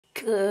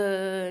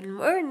Good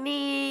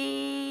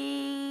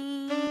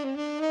morning.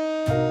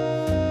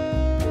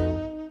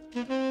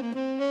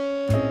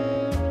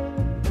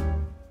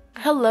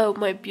 Hello,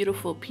 my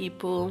beautiful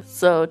people.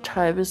 So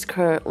time is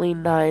currently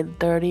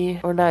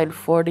 9:30 or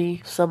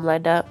 9:40, something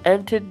like that.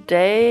 And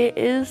today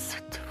is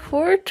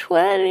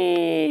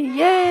 420.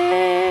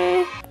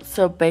 Yay!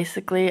 So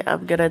basically,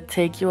 I'm gonna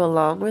take you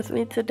along with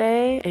me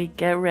today and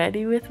get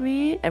ready with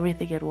me.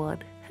 Everything in one.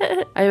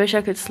 I wish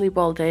I could sleep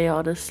all day,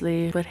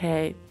 honestly. But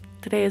hey,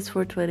 today is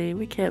 420.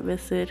 We can't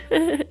miss it.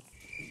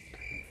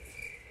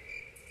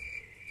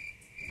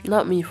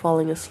 Not me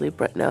falling asleep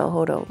right now.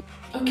 Hold on.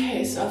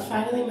 Okay, so I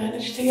finally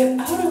managed to get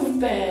out of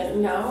bed.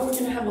 Now we're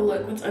gonna have a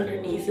look what's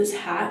underneath this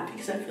hat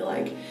because I feel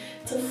like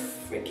it's a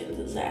freaking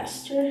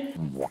disaster.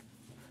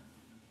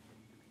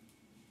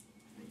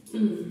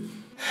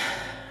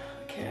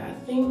 Okay, I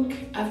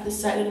think I've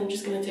decided I'm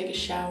just gonna take a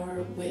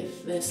shower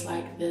with this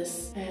like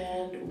this.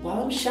 And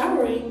while I'm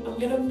showering, I'm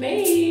gonna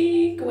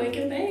bake. Wake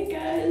and bake,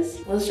 guys.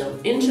 Let's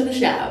jump into the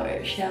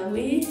shower, shall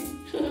we?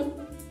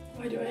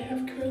 Why do I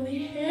have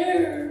curly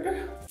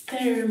hair?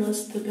 There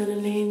must have been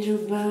an angel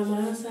by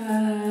my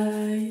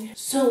side.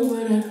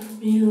 Someone help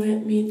me,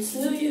 let me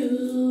to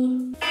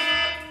you.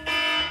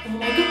 Oh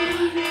my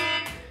god.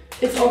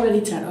 It's already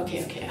 10.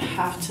 Okay, I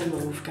have to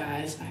move,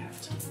 guys. I have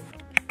to move.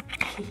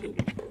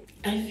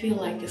 I feel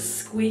like a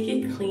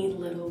squeaky clean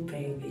little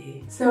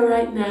baby. So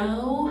right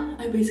now,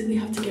 I basically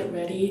have to get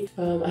ready.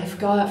 I've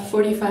got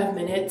 45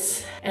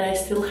 minutes and I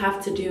still have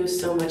to do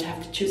so much. I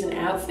have to choose an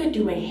outfit,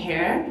 do my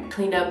hair,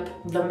 clean up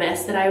the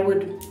mess that I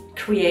would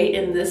create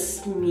in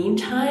this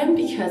meantime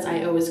because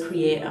I always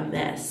create a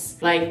mess.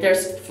 Like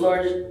there's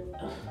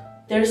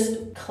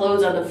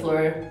clothes on the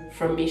floor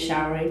from me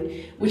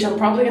showering, which I'm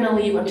probably gonna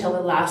leave until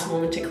the last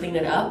moment to clean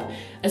it up,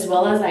 as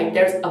well as like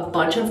there's a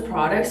bunch of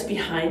products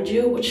behind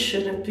you which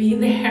shouldn't be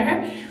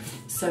there.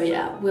 So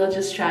yeah, we'll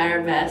just try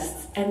our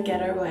best and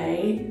get our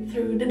way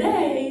through the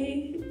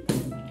day.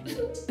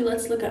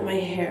 Let's look at my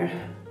hair.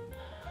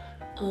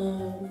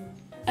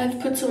 I've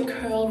put some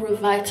curl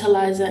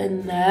revitalizer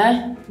in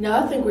there.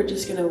 Now I think we're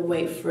just gonna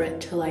wait for it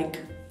to like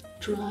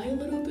dry a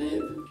little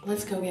bit.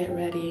 Let's go get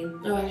ready.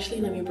 Oh,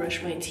 actually, let me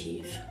brush my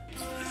teeth.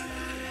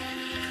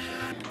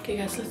 Okay,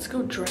 guys, let's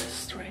go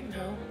dressed right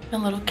now. My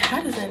little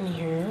cat is in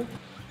here.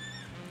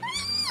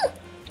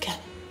 Okay.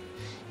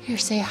 Here,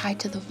 say hi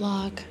to the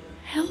vlog.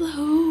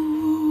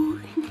 Hello.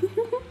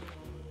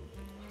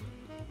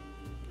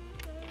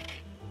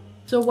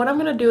 So what I'm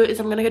gonna do is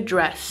I'm gonna get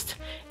dressed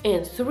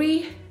in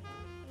 3,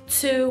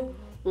 2,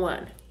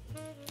 1.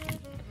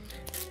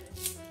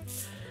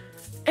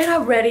 And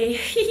I'm ready.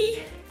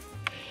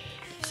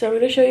 So I'm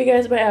gonna show you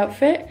guys my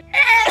outfit.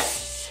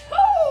 Yes!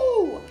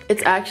 Woo!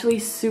 It's actually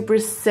super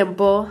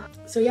simple.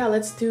 So yeah,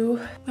 let's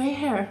do my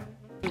hair.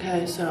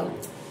 Okay, so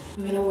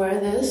I'm gonna wear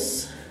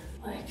this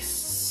like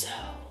so.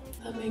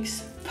 That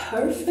makes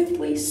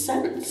perfectly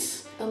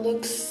sense. That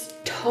looks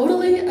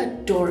totally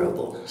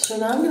adorable. So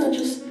now I'm gonna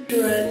just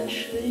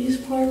drench these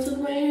parts of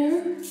my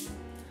hair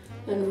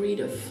and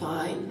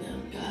redefine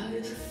them,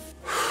 guys.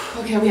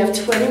 Okay, we have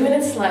 20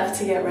 minutes left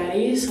to get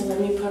ready. So let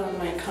me put on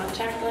my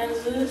contact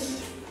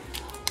lenses.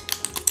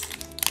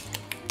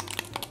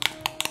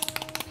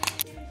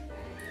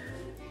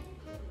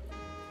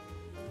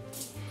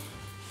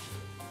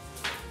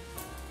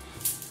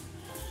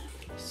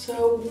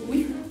 So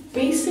we're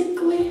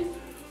basically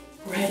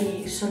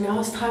ready. So now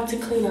it's time to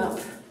clean up.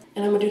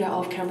 And I'm gonna do that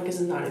off camera because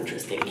it's not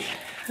interesting.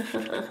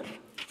 But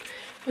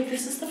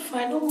this is the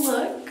final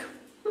look.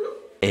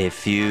 A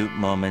few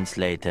moments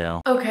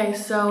later. Okay,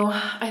 so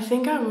I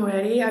think I'm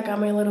ready. I got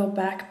my little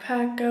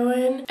backpack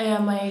going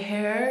and my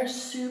hair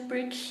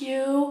super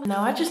cute.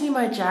 Now I just need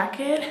my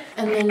jacket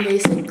and then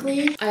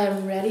basically I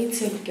am ready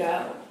to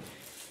go.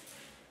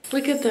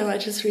 Look at them, I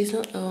just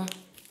recently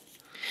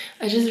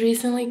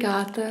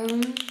got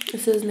them. It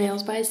says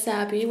nails by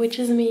sa.bri, which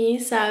is me,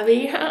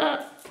 Sabby.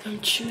 I'm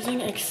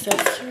choosing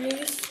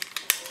accessories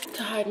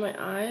to hide my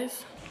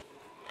eyes.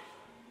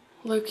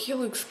 Look, he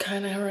looks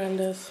kind of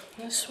horrendous.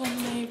 This one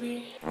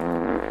maybe.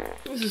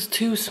 This is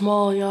too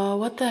small, y'all.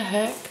 What the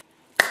heck?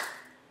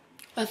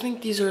 I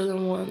think these are the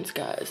ones,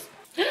 guys.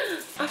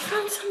 I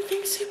found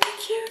something super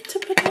cute to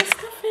put my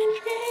stuff in.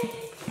 Yay!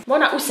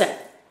 Mona use.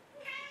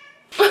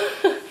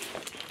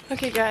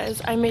 Okay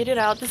guys, I made it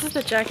out. This is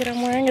the jacket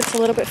I'm wearing. It's a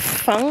little bit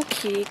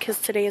funky because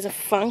today is a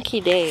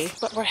funky day.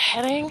 But we're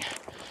heading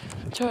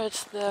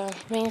towards the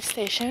main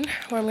station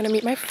where I'm gonna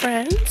meet my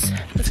friends.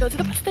 Let's go to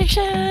the bus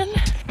station.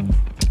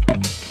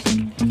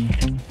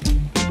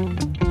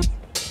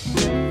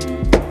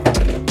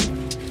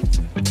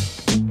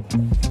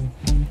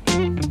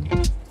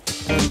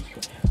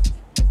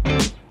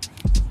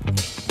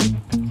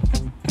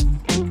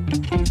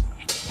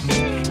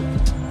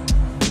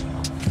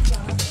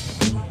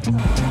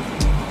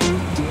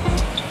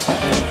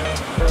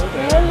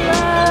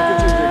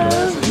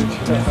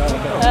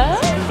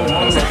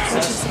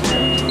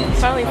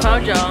 Finally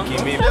found y'all.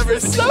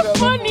 This is so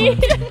funny.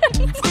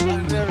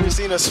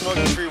 seen a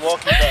smoke-free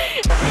walking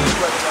path.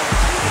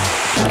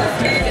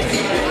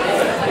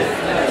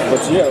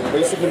 But yeah,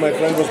 basically my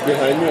friend was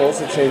behind me,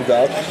 also chained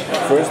up.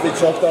 First they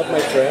chopped out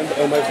my friend,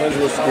 and my friends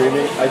were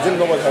screaming. I didn't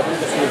know what happened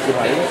because he was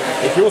behind me.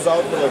 And he was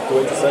out for like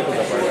 20 seconds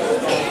apparently.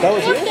 That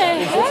was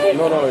it?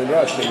 No, in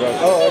Rush.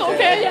 Oh,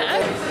 okay.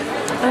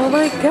 Oh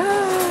my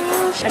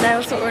gosh. And I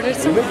also ordered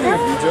some fries.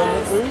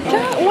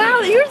 Yeah, wow,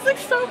 yours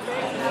looks so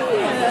pretty.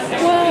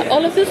 Wow,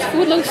 all of this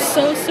food looks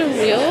so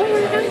surreal.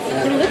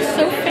 It looks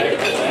so fake.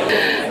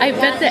 I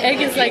bet the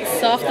egg is like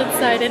soft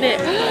inside in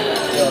it.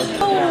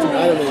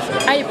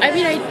 I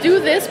mean, I do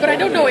this, but I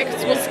don't know it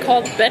was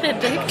called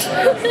Benedict.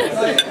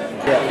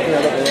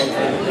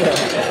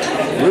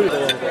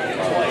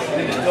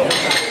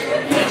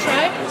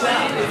 Try?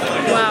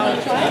 Wow.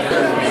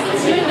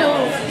 You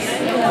know.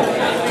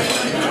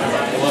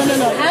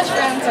 No. Hash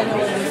browns, I know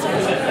what I'm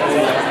saying.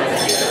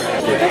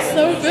 That's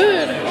so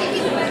good.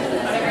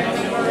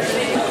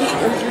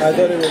 I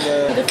thought it was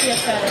The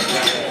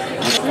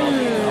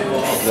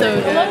so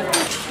good.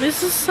 This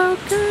is so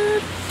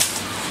good.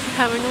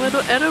 Having a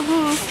little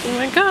edibles. Oh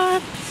my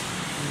god.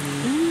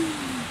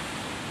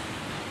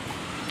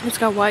 It's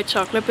got white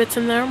chocolate bits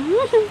in there.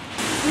 We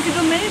could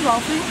do mini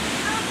Ralphie.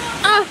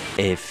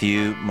 A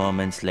few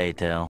moments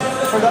later.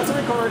 Forgot to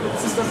record.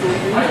 This is us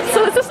leaving. So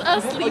this is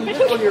us leaving.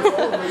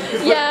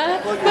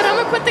 Yeah, but I'm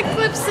gonna put the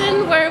clips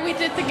in where we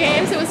did the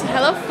games. It was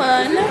hella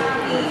fun.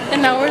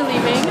 And now we're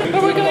leaving.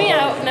 But we're going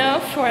out now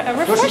for a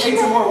refreshment.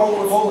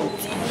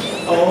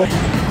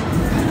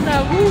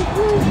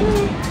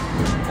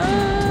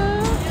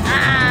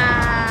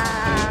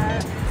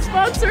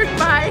 Sponsored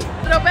by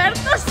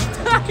Roberto's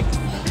Snacks.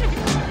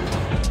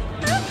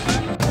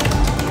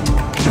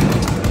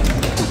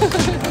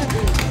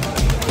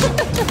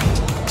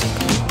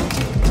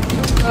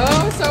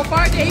 Oh, so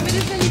far David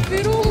is in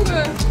Führung.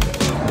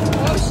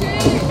 Oh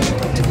shit,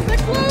 this is a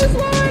close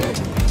one.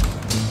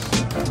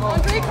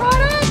 Andre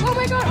caught up. Oh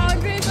my god,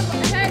 Andre's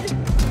ahead.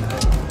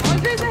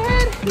 Andre's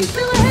ahead. He's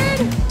still ahead.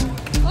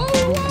 Oh,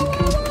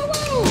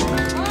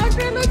 whoa.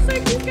 Andre looks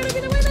like he's gonna be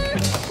the winner.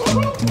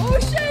 Oh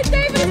shit,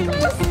 David is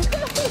close.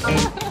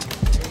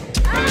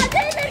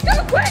 David, go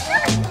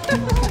quicker.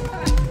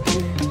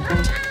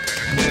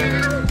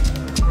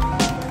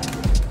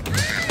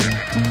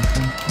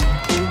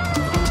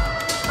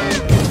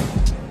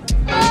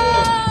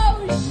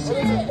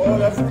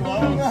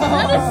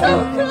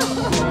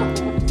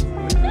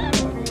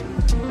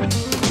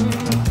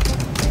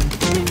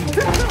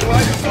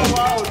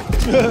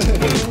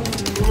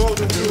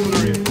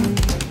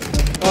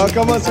 Oh,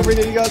 come on,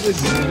 Sabrina, you got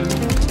this.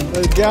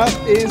 The gap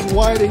is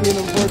widening,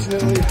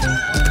 unfortunately.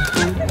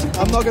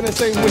 I'm not gonna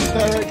say in which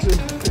direction.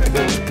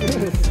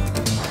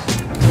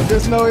 But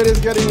just know it is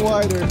getting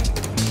wider.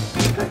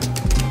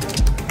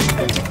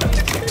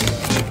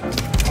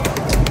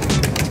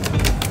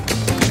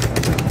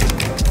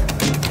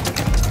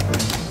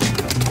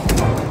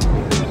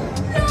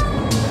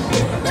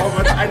 Oh,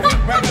 but I think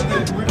better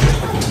than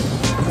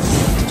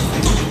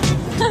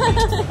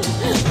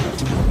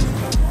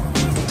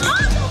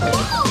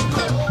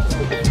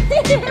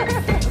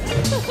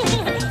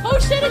Oh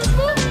shit, it's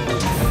moving!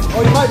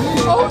 Oh, you might be!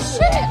 Oh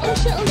shit!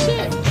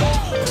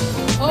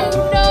 Oh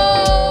no!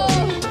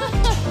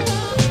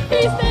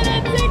 He said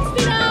at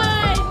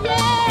 69!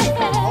 Yeah!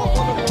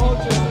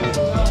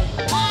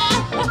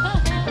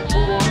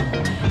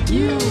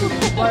 You!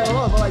 By a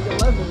lot, like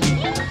 11.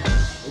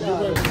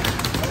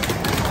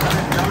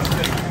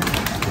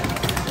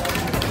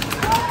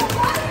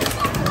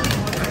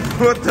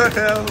 What the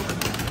hell?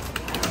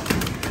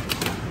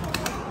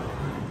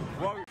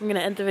 I'm gonna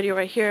end the video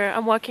right here.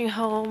 I'm walking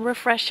home,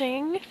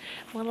 refreshing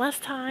one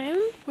last time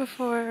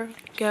before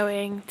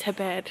going to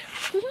bed.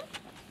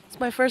 It's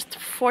my first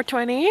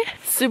 420.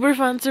 Super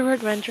fun, super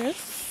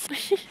adventurous.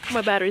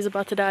 My battery's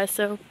about to die,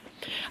 so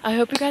I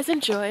hope you guys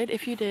enjoyed.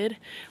 If you did,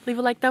 leave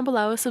a like down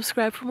below,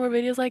 subscribe for more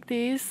videos like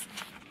these,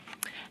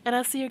 and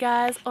I'll see you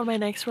guys on my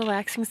next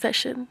relaxing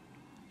session.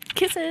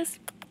 Kisses!